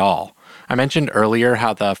way at all. I mentioned earlier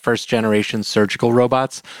how the first generation surgical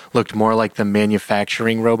robots looked more like the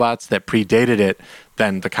manufacturing robots that predated it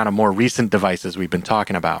than the kind of more recent devices we've been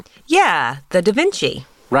talking about. Yeah, the Da Vinci.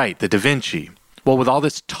 Right, the Da Vinci. Well, with all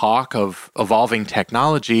this talk of evolving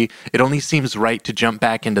technology, it only seems right to jump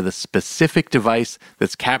back into the specific device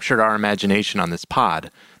that's captured our imagination on this pod,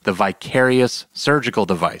 the Vicarious surgical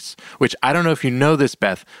device, which I don't know if you know this,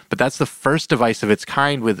 Beth, but that's the first device of its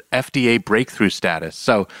kind with FDA breakthrough status.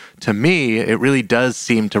 So to me, it really does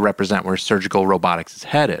seem to represent where surgical robotics is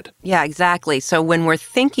headed. Yeah, exactly. So when we're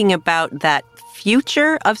thinking about that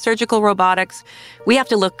future of surgical robotics, we have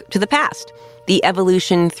to look to the past. The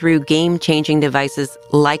evolution through game-changing devices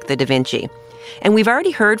like the Da Vinci. And we've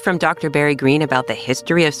already heard from Dr. Barry Green about the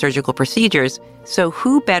history of surgical procedures, so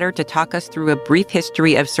who better to talk us through a brief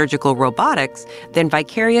history of surgical robotics than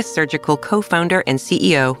Vicarious Surgical co-founder and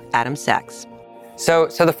CEO Adam Sachs. So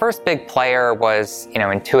the first big player was,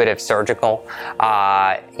 Intuitive Surgical.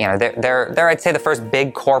 They're I'd say the first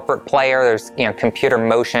big corporate player. There's, Computer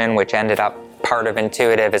Motion, which ended up part of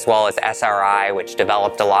Intuitive, as well as SRI, which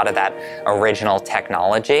developed a lot of that original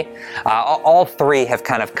technology. All three have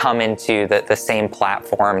kind of come into the same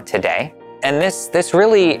platform today. And this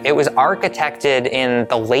really, it was architected in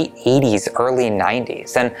the late 80s, early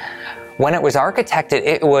 90s. And when it was architected,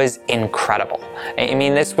 it was incredible. I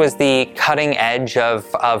mean, this was the cutting edge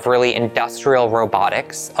of really industrial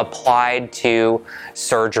robotics applied to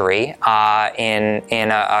surgery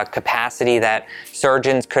in a capacity that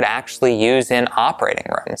surgeons could actually use in operating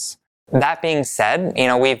rooms. That being said,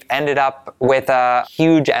 we've ended up with a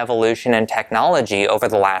huge evolution in technology over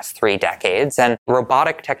the last 3 decades, and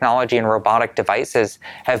robotic technology and robotic devices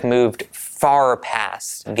have moved far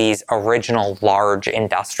past these original large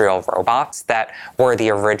industrial robots that were the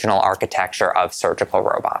original architecture of surgical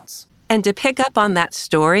robots. And to pick up on that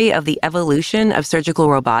story of the evolution of surgical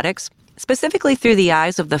robotics, specifically through the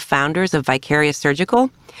eyes of the founders of Vicarious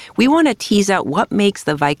Surgical, we want to tease out what makes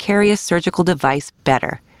the Vicarious Surgical device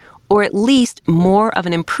better, or at least more of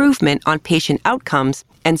an improvement on patient outcomes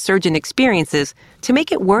and surgeon experiences to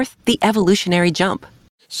make it worth the evolutionary jump.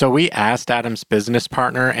 So we asked Adam's business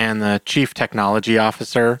partner and the chief technology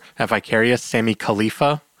officer at Vicarious, Sami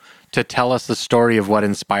Khalifa, to tell us the story of what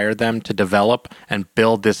inspired them to develop and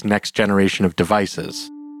build this next generation of devices.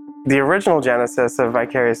 The original genesis of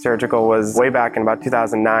Vicarious Surgical was way back in about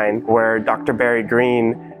 2009, where Dr. Barry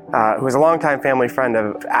Green, who was a longtime family friend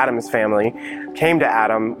of Adam's family, came to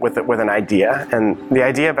Adam with an idea. And the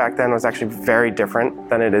idea back then was actually very different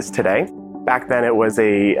than it is today. Back then it was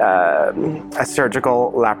a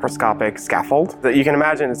surgical laparoscopic scaffold. That you can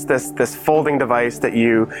imagine it's this folding device that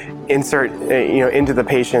you insert into the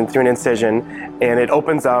patient through an incision, and it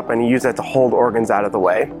opens up and you use it to hold organs out of the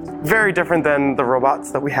way. Very different than the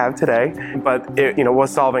robots that we have today, but it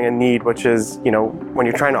was solving a need, which is, when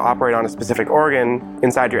you're trying to operate on a specific organ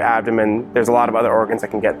inside your abdomen, there's a lot of other organs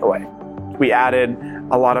that can get in the way. We added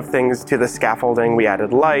a lot of things to the scaffolding. We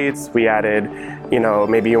added lights, we added,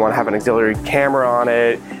 maybe you want to have an auxiliary camera on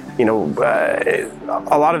it.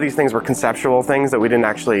 A lot of these things were conceptual things that we didn't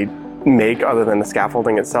actually make other than the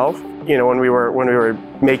scaffolding itself. When we were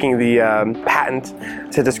making the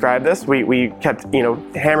patent to describe this, we kept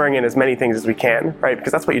hammering in as many things as we can, right?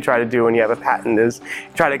 Because that's what you try to do when you have a patent, is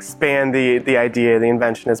try to expand the idea, the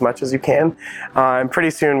invention, as much as you can. And pretty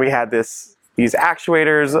soon we had these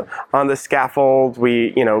actuators on the scaffold.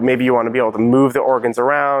 Maybe you want to be able to move the organs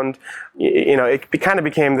around. It kind of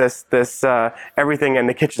became this everything in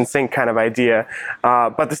the kitchen sink kind of idea.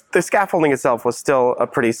 But the scaffolding itself was still a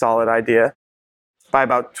pretty solid idea. By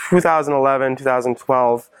about 2011,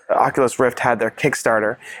 2012, Oculus Rift had their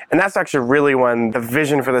Kickstarter. And that's actually really when the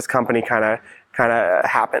vision for this company kind of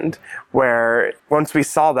happened, where once we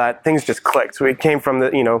saw that, things just clicked. So we came from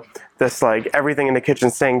this like everything in the kitchen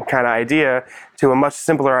sink kind of idea to a much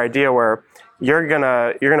simpler idea where you're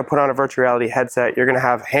gonna put on a virtual reality headset, you're gonna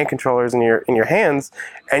have hand controllers in your hands,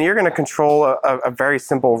 and you're gonna control a very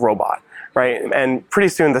simple robot, right? And pretty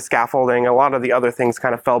soon the scaffolding, a lot of the other things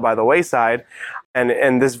kind of fell by the wayside.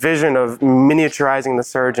 And this vision of miniaturizing the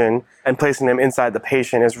surgeon and placing them inside the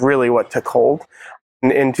patient is really what took hold.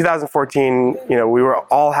 In 2014, we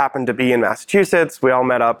all happened to be in Massachusetts. We all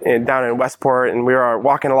met up down in Westport, and we were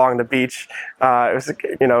walking along the beach. It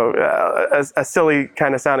was, a silly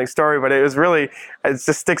kind of sounding story, but it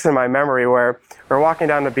just sticks in my memory, where we're walking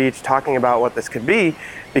down the beach talking about what this could be,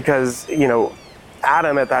 because,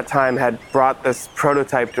 Adam at that time had brought this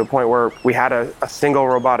prototype to a point where we had a single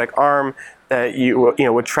robotic arm that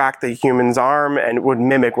would track the human's arm and would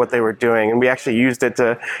mimic what they were doing. And we actually used it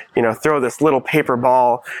to, throw this little paper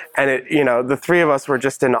ball. And the three of us were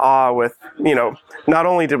just in awe with, not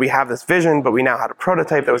only did we have this vision, but we now had a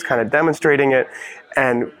prototype that was kind of demonstrating it.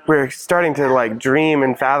 And we're starting to dream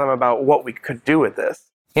and fathom about what we could do with this.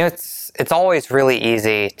 It's always really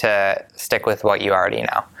easy to stick with what you already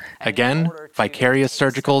know. Again, Vicarious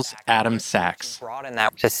Surgical's Adam Sachs. Broaden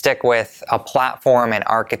that to stick with a platform and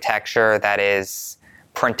architecture that is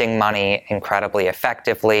printing money incredibly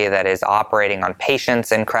effectively, that is operating on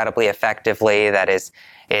patients incredibly effectively, that is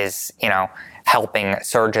helping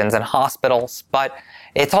surgeons and hospitals. But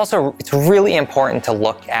it's really important to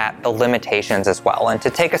look at the limitations as well, and to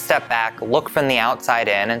take a step back, look from the outside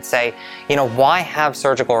in and say, why have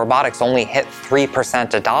surgical robotics only hit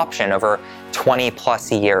 3% adoption over 20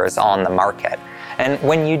 plus years on the market? And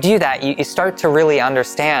when you do that, you start to really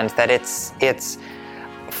understand that it's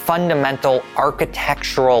fundamental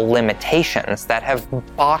architectural limitations that have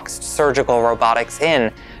boxed surgical robotics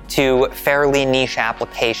in to fairly niche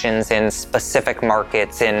applications in specific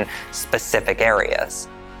markets in specific areas.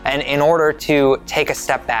 And in order to take a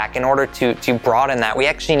step back, in order to broaden that, we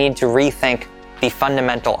actually need to rethink the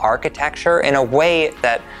fundamental architecture in a way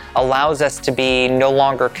that allows us to be no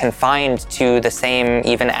longer confined to the same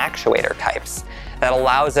even actuator types. That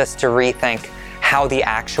allows us to rethink how the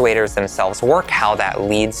actuators themselves work, how that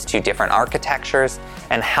leads to different architectures,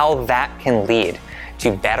 and how that can lead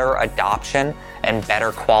to better adoption and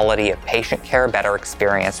better quality of patient care, better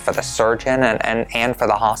experience for the surgeon and for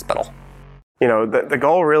the hospital. The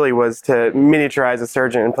goal really was to miniaturize a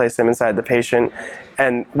surgeon and place them inside the patient.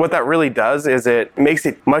 And what that really does is it makes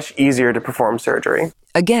it much easier to perform surgery.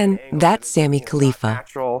 Again, that's Sami Khalifa.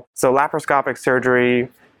 So laparoscopic surgery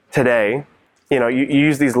today, you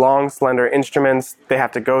use these long, slender instruments. They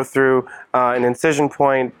have to go through an incision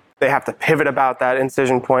point. They have to pivot about that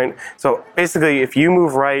incision point. So basically, if you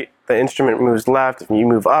move right, the instrument moves left. If you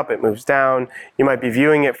move up, it moves down. You might be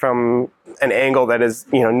viewing it from an angle that is,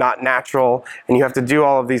 not natural, and you have to do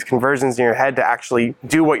all of these conversions in your head to actually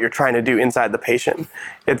do what you're trying to do inside the patient.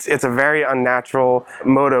 It's a very unnatural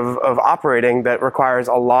mode of operating that requires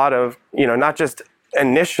a lot of, not just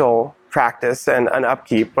initial practice and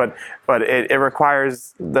upkeep, but it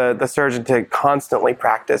requires the surgeon to constantly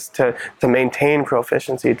practice to maintain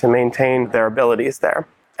proficiency, to maintain their abilities there.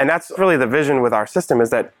 And that's really the vision with our system, is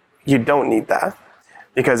that you don't need that.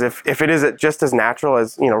 Because if it is just as natural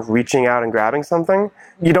as, reaching out and grabbing something,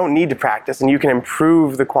 you don't need to practice, and you can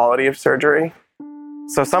improve the quality of surgery.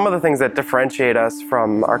 So some of the things that differentiate us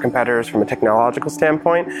from our competitors from a technological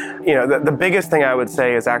standpoint, the biggest thing I would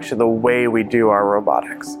say is actually the way we do our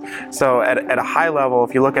robotics. So at a high level,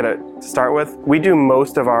 if you look at it to start with, we do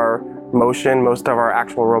most of our motion, most of our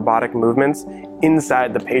actual robotic movements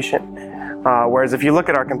inside the patient. Whereas if you look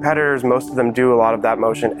at our competitors, most of them do a lot of that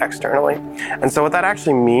motion externally. And so what that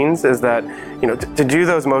actually means is that, to do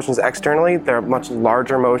those motions externally, they're much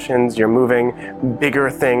larger motions, you're moving bigger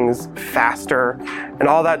things faster, and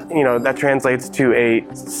all that, that translates to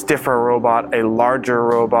a stiffer robot, a larger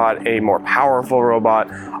robot, a more powerful robot.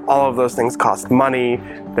 All of those things cost money.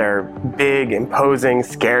 They're big, imposing,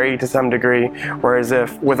 scary to some degree. Whereas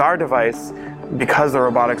if with our device, because the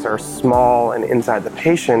robotics are small and inside the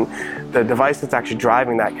patient, the device that's actually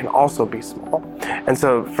driving that can also be small. And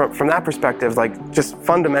so from that perspective, just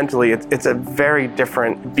fundamentally, it's a very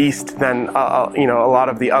different beast than a lot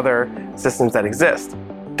of the other systems that exist.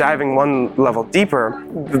 Diving one level deeper,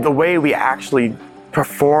 the way we actually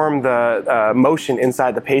perform the motion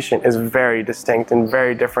inside the patient is very distinct and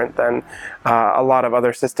very different than a lot of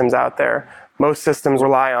other systems out there. Most systems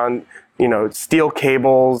rely on steel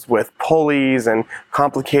cables with pulleys and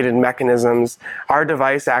complicated mechanisms. Our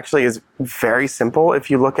device actually is very simple.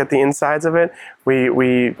 If you look at the insides of it, we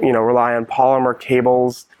rely on polymer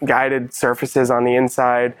cables, guided surfaces on the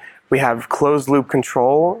inside. We have closed loop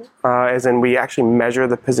control, as in we actually measure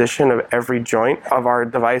the position of every joint of our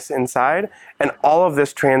device inside. And all of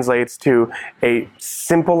this translates to a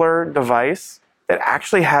simpler device that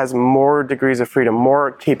actually has more degrees of freedom,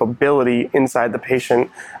 more capability inside the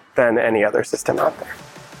patient than any other system out there.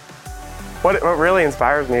 What really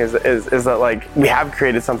inspires me is that we have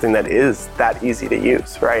created something that is that easy to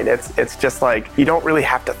use, right? It's just you don't really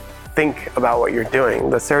have to think about what you're doing.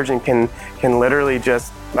 The surgeon can literally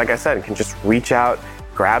just, like I said, can just reach out,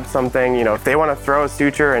 grab something. If they want to throw a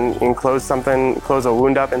suture and close a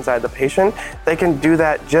wound up inside the patient, they can do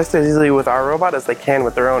that just as easily with our robot as they can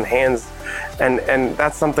with their own hands. And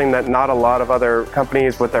that's something that not a lot of other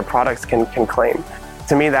companies with their products can claim.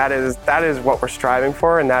 To me, that is what we're striving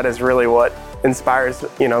for, and that is really what inspires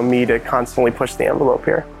me to constantly push the envelope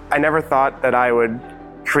here. I never thought that I would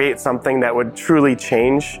create something that would truly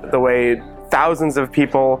change the way thousands of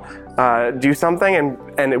people do something,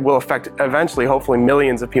 and it will affect eventually, hopefully,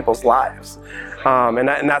 millions of people's lives. And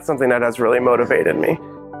that's something that has really motivated me.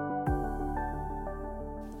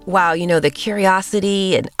 Wow, the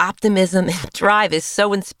curiosity and optimism and drive is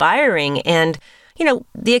so inspiring. And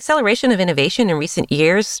the acceleration of innovation in recent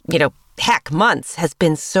years, months, has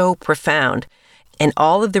been so profound. And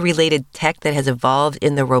all of the related tech that has evolved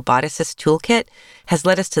in the Roboticist toolkit has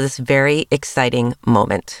led us to this very exciting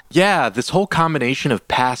moment. Yeah, this whole combination of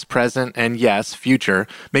past, present, and yes, future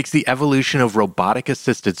makes the evolution of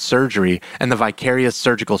robotic-assisted surgery and the vicarious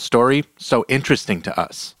surgical story so interesting to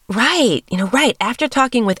us. Right. Right. After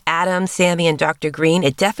talking with Adam, Sammy, and Dr. Green,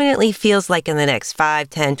 it definitely feels like in the next 5,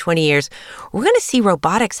 10, 20 years, we're going to see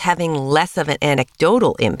robotics having less of an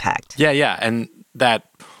anecdotal impact. Yeah. And that,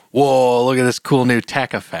 whoa, look at this cool new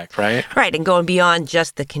tech effect, right? Right. And going beyond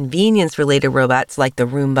just the convenience-related robots like the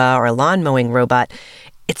Roomba or lawn mowing robot,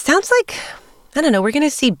 it sounds like, we're going to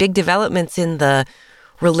see big developments in the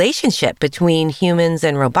relationship between humans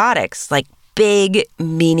and robotics, like big,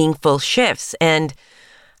 meaningful shifts. And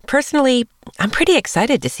personally, I'm pretty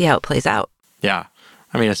excited to see how it plays out. Yeah.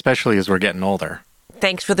 Especially as we're getting older.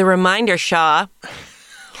 Thanks for the reminder, Shaw.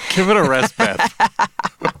 Give it a rest, Beth.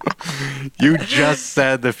 You just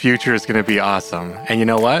said the future is going to be awesome. And you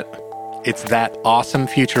know what? It's that awesome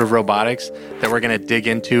future of robotics that we're going to dig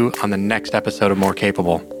into on the next episode of More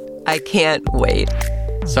Capable. I can't wait.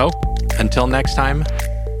 So, until next time,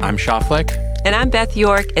 I'm Shaw Flick. And I'm Beth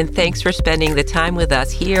York, and thanks for spending the time with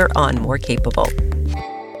us here on More Capable.